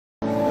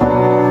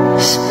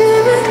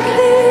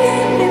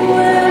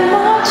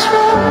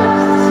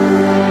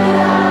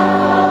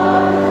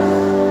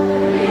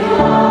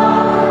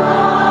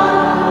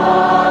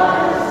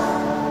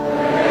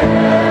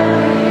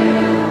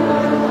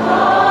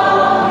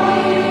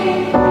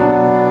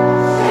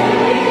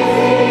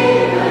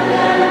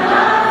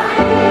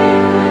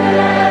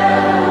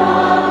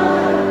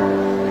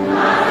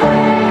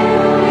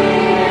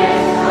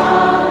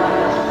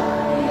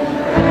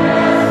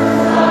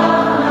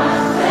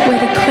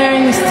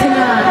turns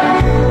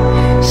tonight.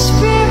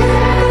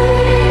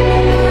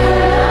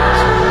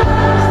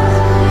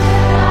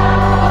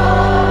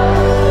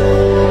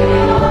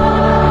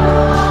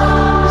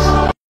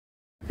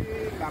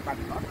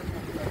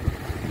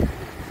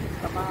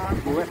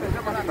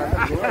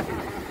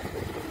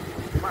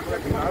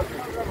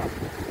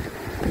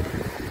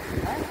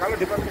 Kalau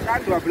di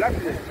permukaan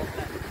 12 ya,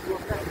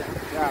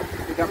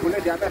 tidak boleh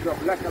di atas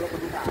 12 kalau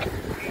permukaan.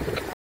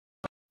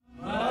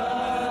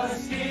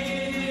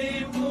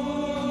 Meskipun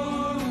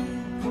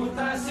ku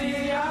tak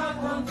siap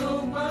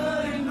untuk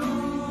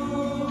merindu,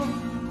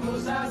 ku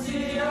tak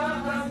siap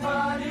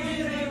tanpa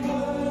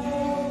dirimu,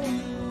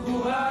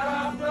 ku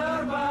harap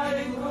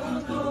terbaik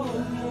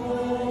untukmu.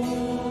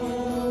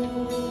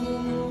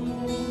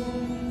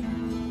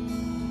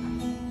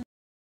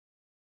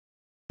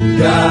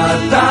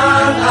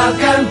 Datang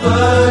akan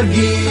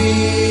pergi,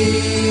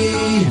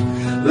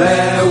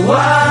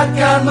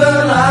 lewatkan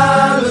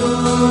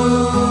berlalu,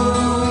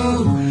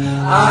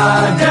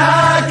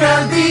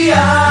 adakan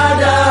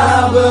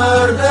tiada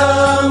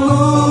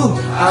bertemu,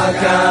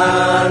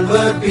 akan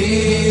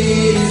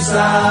berpisah,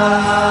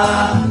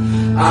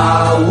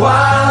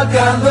 awal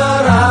kan